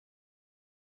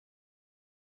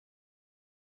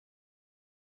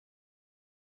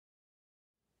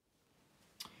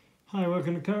Hi,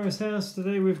 welcome to Cara's house.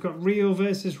 Today we've got real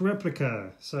versus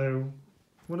replica. So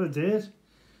what I did,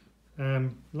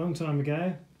 long time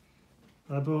ago,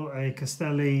 I bought a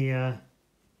Castelli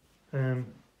 2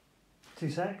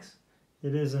 sacks.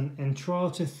 It is an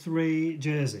Entrata 3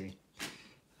 jersey,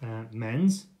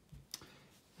 men's,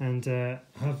 and I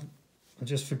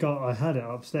just forgot I had it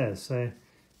upstairs, so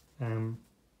I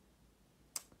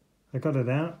got it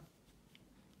out,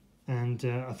 and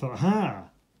I thought,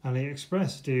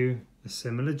 AliExpress do a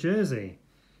similar jersey.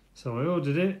 So I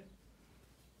ordered it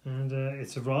and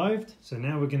it's arrived. So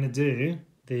now we're going to do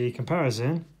the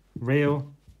comparison,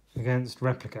 real against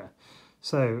replica.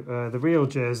 So the real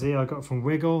jersey I got from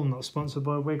Wiggle, not sponsored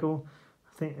by Wiggle.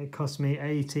 I think it cost me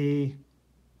 £85.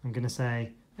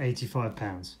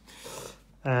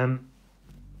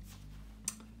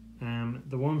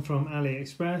 The one from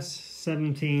AliExpress,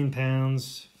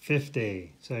 £17.50.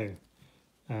 So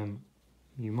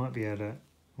you might be able to,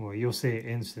 well, you'll see it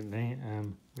instantly,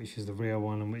 which is the real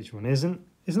one and which one isn't.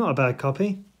 It's not a bad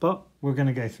copy, but we're going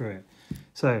to go through it.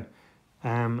 So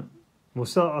we'll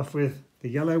start off with the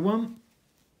yellow one.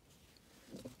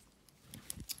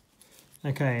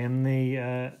 Okay, in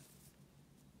the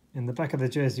back of the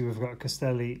jersey we've got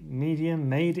Castelli medium,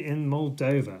 made in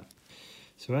Moldova.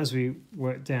 So as we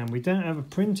work down, we don't have a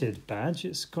printed badge.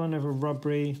 It's kind of a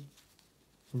rubbery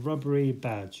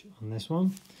badge on this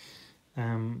one.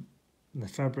 The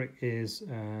fabric is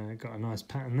got a nice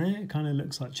pattern there. It kind of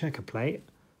looks like checker plate,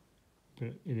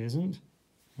 but it isn't.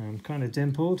 Kind of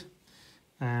dimpled.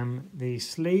 The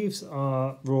sleeves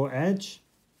are raw edge.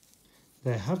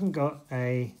 They haven't got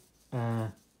a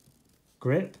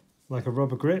grip, like a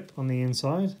rubber grip on the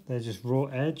inside. They're just raw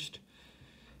edged,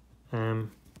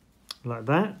 like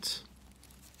that.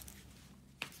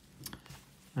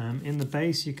 In the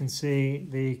base you can see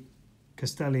the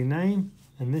Castelli name,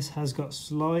 and this has got a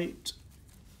slight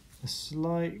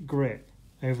grip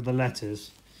over the letters,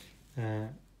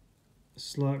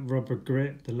 slight rubber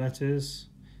grip, the letters.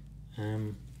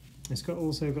 It's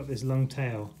also got this long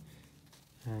tail,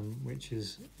 which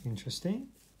is interesting.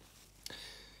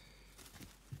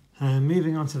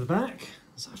 Moving on to the back,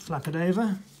 as I flap it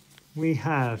over, we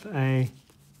have a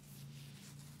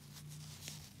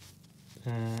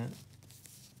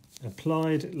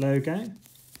applied logo.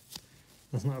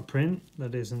 That's not a print,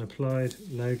 that is an applied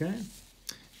logo.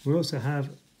 We also have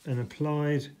an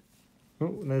applied,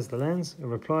 oh, there's the lens, a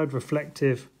applied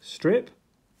reflective strip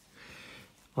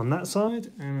on that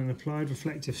side and an applied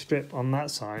reflective strip on that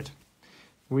side.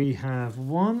 We have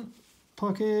 1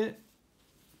 pocket,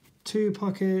 2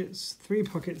 pockets, 3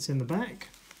 pockets in the back.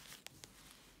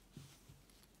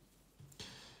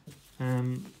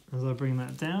 As I bring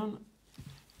that down,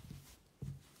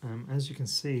 as you can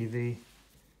see, the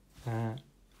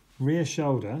rear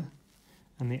shoulder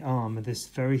and the arm are this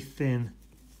very thin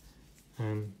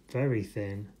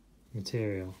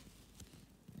material.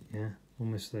 Yeah,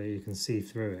 almost like you can see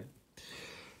through it.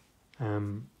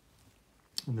 And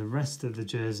the rest of the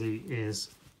jersey is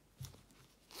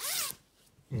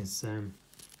the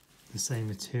same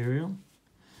material.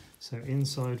 So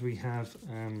inside we have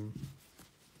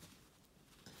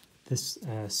this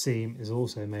seam is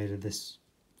also made of this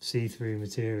see-through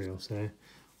material. So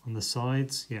on the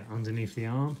sides, yeah, underneath the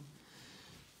arm,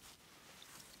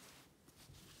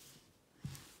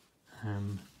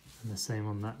 and the same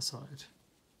on that side.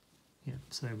 Yeah,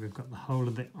 so we've got the whole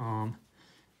of the arm.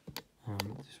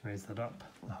 Just raise that up.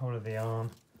 The whole of the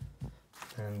arm,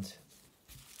 and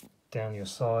down your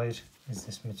side is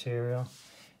this material.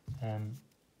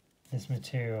 This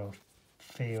material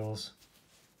feels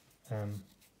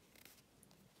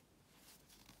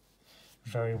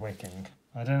very wicking.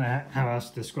 I don't know how else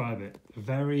to describe it.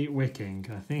 Very wicking,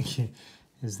 I think,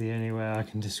 is the only way I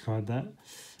can describe that.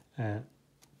 The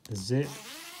zip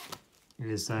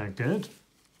is good.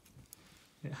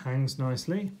 It hangs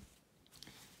nicely.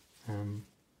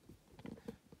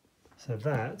 So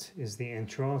that is the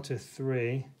Entrata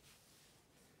 3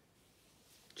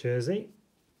 jersey.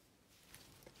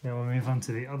 Now we'll move on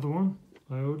to the other one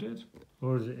I ordered.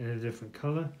 Ordered it in a different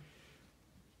colour,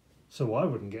 so I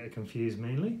wouldn't get confused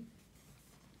mainly.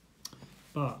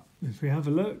 But if we have a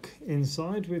look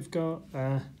inside, we've got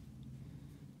a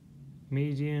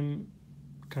medium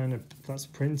kind of, that's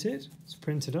printed, it's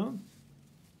printed on.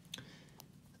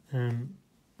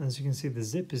 As you can see, the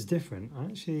zip is different. I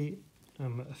actually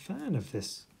am a fan of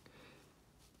this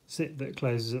zip that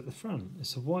closes at the front.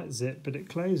 It's a white zip, but it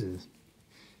closes.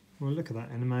 We'll look at that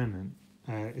in a moment.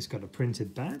 It's got a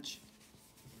printed badge.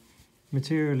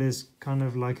 Material is kind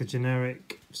of like a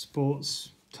generic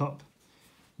sports top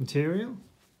material.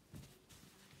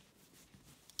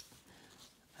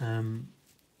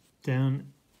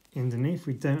 down underneath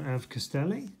we don't have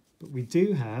Castelli, but we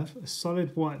do have a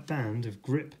solid white band of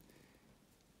grip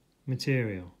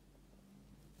material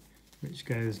which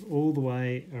goes all the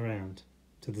way around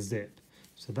to the zip.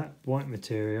 So that white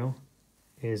material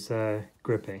is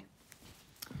grippy.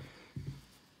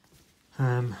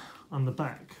 On the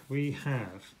back we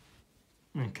have,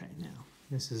 okay, now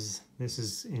this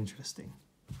is interesting.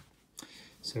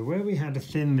 So where we had a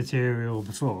thin material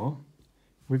before,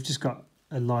 we've just got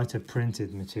a lighter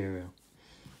printed material.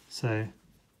 So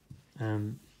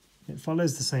it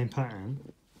follows the same pattern,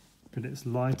 but it's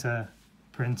lighter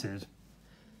printed.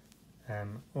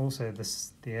 Also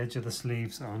the edge of the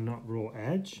sleeves are not raw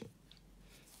edge,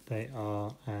 they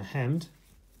are hemmed,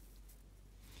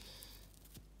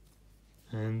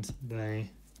 and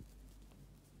they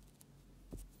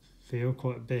feel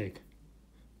quite big.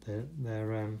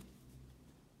 They're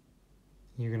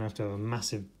you're gonna have to have a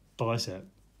massive bicep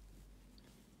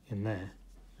in there.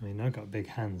 I mean, I've got big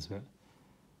hands, but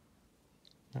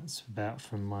that's about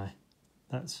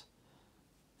that's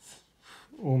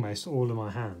almost all of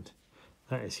my hand.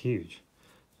 That is huge.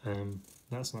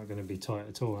 That's not going to be tight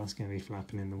at all. That's going to be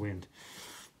flapping in the wind,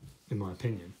 in my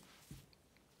opinion.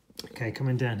 Okay,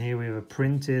 coming down here we have a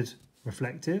printed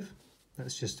reflective.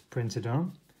 That's just printed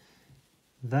on.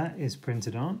 That is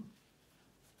printed on.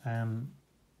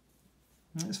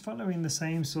 It's following the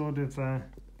same sort of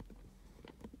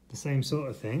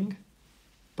thing,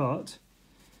 but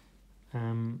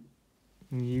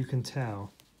you can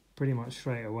tell pretty much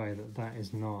straight away that that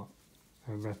is not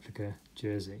a replica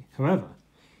jersey. However,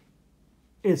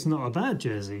 it's not a bad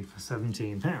jersey for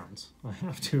 £17, I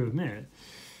have to admit.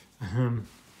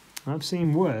 I've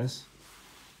seen worse.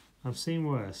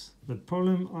 The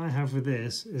problem I have with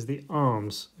this is the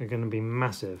arms are going to be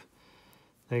massive.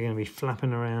 They're going to be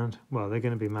flapping around. Well, they're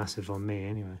going to be massive on me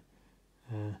anyway.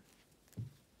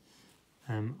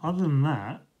 Other than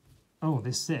that, oh,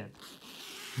 this zip.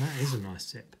 That is a nice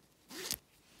zip,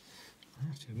 I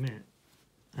have to admit.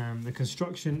 The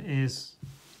construction is,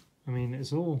 I mean,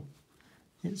 it's all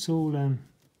I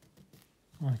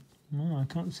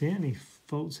can't see any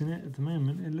faults in it at the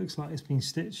moment. It looks like it's been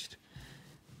stitched.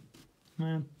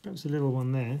 Perhaps a little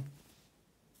one there,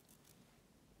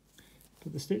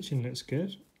 but the stitching looks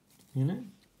good, you know.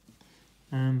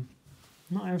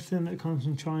 Not everything that comes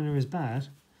from China is bad.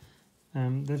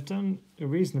 They've done a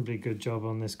reasonably good job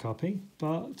on this copy,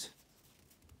 but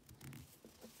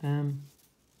I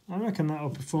reckon that'll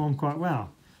perform quite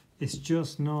well. It's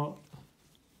just not,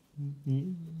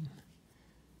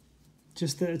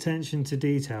 just the attention to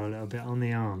detail a little bit on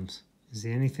the arms is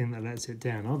the only thing that lets it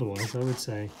down. Otherwise, I would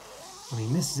say, I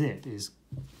mean, this zip is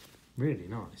really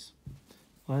nice.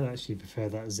 I'd actually prefer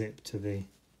that zip to the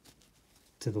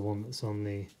one that's on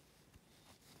the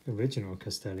original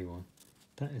Castelli one.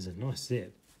 That is a nice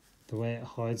zip. The way it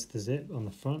hides the zip on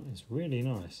the front is really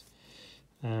nice.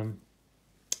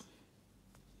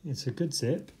 It's a good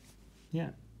zip, yeah.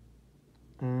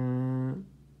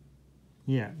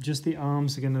 Yeah, just the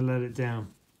arms are going to let it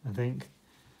down, I think.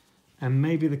 And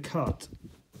maybe the cut,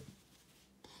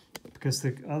 because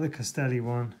the other Castelli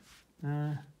one,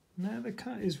 no, the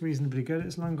cut is reasonably good.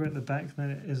 It's longer at the back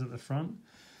than it is at the front.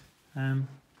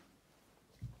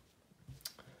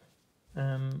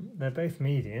 They're both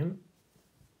medium.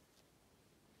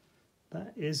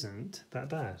 That isn't that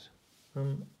bad.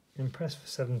 I'm impressed for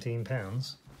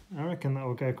 £17. I reckon that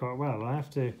will go quite well. I have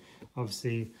to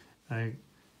obviously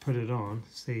put it on,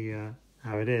 see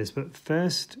how it is. But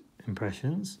first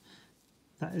impressions,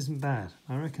 that isn't bad.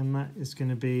 I reckon that is going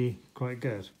to be quite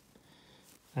good.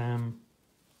 I'll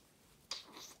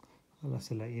have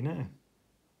to let you know.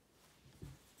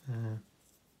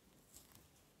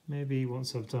 Maybe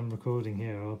once I've done recording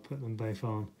here, I'll put them both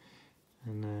on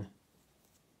and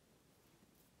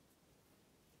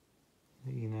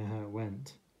let you know how it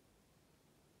went.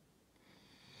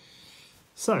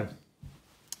 So,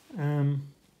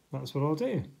 that's what I'll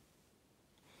do.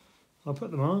 I'll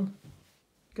put them on,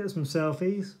 get some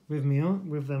selfies with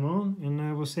them on,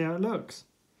 and we'll see how it looks.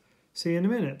 See you in a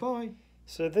minute. Bye.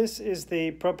 So this is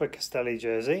the proper Castelli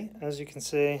jersey. As you can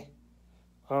see,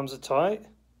 arms are tight.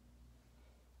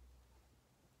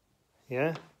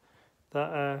 Yeah,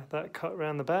 that cut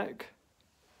around the back.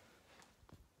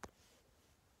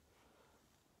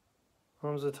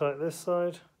 Arms are tight this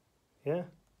side. Yeah.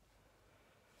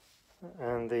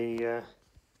 And the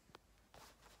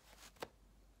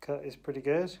cut is pretty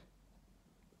good.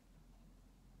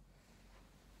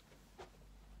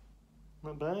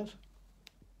 Not bad.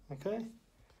 Okay.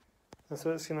 That's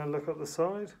what it's going to look up the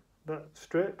side, that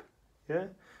strip. Yeah.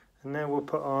 And now we'll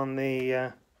put on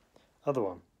the other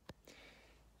one.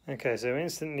 Okay, so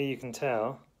instantly you can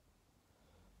tell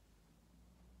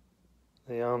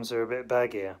the arms are a bit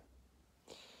baggier.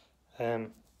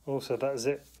 Also that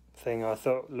zip thing I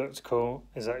thought looked cool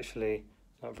is actually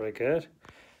not very good.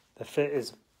 The fit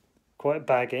is quite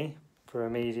baggy for a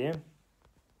medium.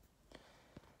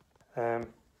 The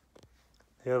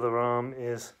other arm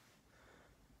is,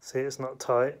 see, it's not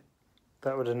tight.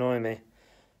 That would annoy me.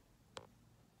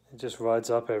 It just rides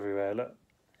up everywhere. Look,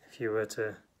 if you were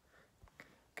to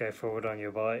go forward on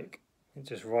your bike, it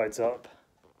just rides up.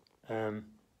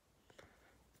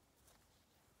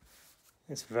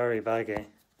 It's very baggy.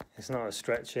 It's not as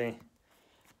stretchy.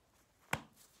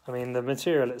 I mean, the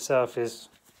material itself is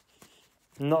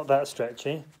not that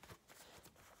stretchy,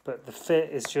 but the fit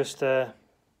is just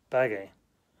baggy.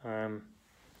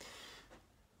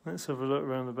 Let's have a look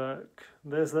around the back.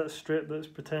 There's that strip that's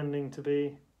pretending to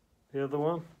be the other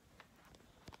one.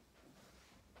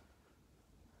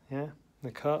 Yeah,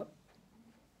 the cut.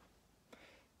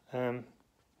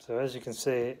 So as you can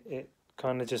see, it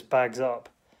kind of just bags up,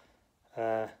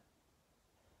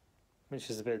 which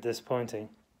is a bit disappointing.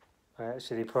 I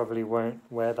actually probably won't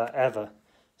wear that ever.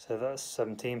 So that's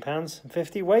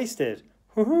 £17.50 wasted.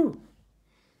 Woohoo!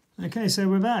 Okay, so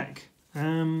we're back.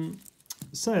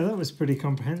 So that was pretty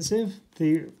comprehensive.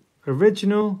 The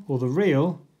original, or the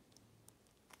real,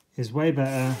 is way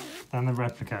better than the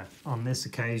replica on this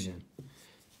occasion.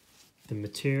 The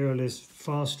material is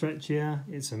far stretchier,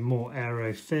 it's a more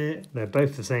aero fit, they're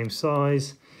both the same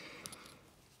size.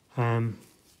 Yeah,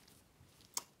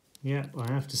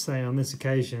 I have to say on this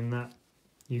occasion that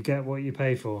you get what you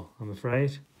pay for, I'm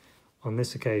afraid, on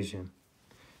this occasion.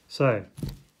 So,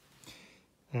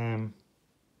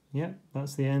 yeah,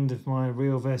 that's the end of my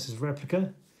real versus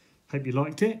replica. Hope you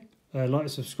liked it. Like,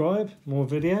 subscribe, more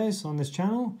videos on this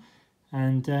channel,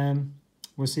 and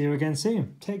we'll see you again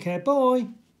soon. Take care, bye!